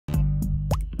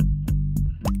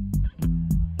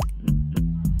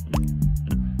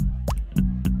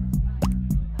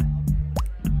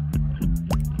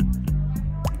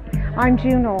I'm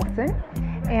June Olson,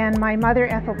 and my mother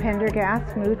Ethel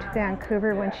Pendergast moved to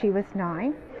Vancouver when she was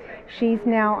 9. She's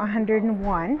now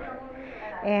 101,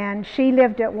 and she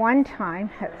lived at one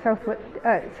time at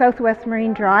Southwest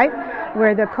Marine Drive,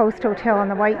 where the Coast Hotel on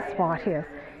the White Spot is.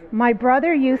 My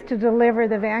brother used to deliver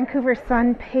the Vancouver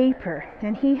Sun paper,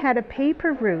 and he had a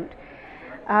paper route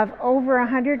of over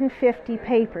 150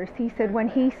 papers. He said when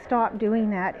he stopped doing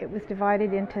that, it was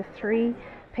divided into 3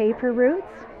 paper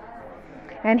routes.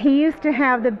 And he used to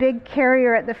have the big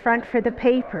carrier at the front for the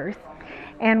papers.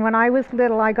 And when I was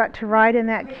little, I got to ride in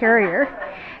that carrier.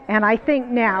 And I think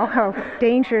now how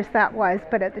dangerous that was,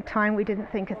 but at the time we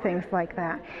didn't think of things like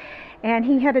that. And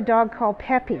he had a dog called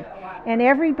Peppy. And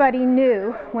everybody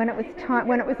knew when it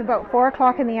was about 4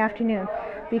 o'clock in the afternoon,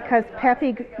 because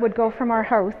Peppy would go from our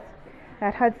house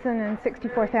at Hudson and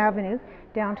 64th Avenue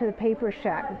down to the paper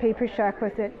shack. The paper shack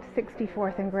was at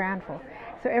 64th and Granville.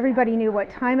 So everybody knew what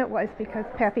time it was because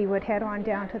Peppy would head on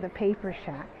down to the paper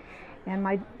shack. And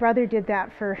my brother did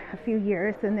that for a few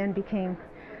years and then became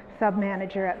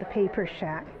sub-manager at the paper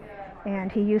shack.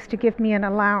 And he used to give me an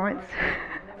allowance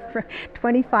for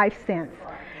 25 cents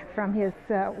from his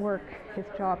his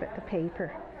job at the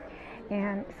paper.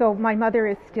 And so my mother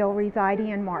is still residing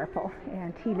in Marpole,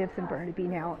 and he lives in Burnaby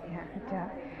now.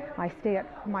 And I stay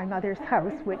at my mother's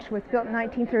house, which was built in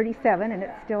 1937, and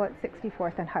it's still at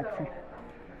 64th and Hudson.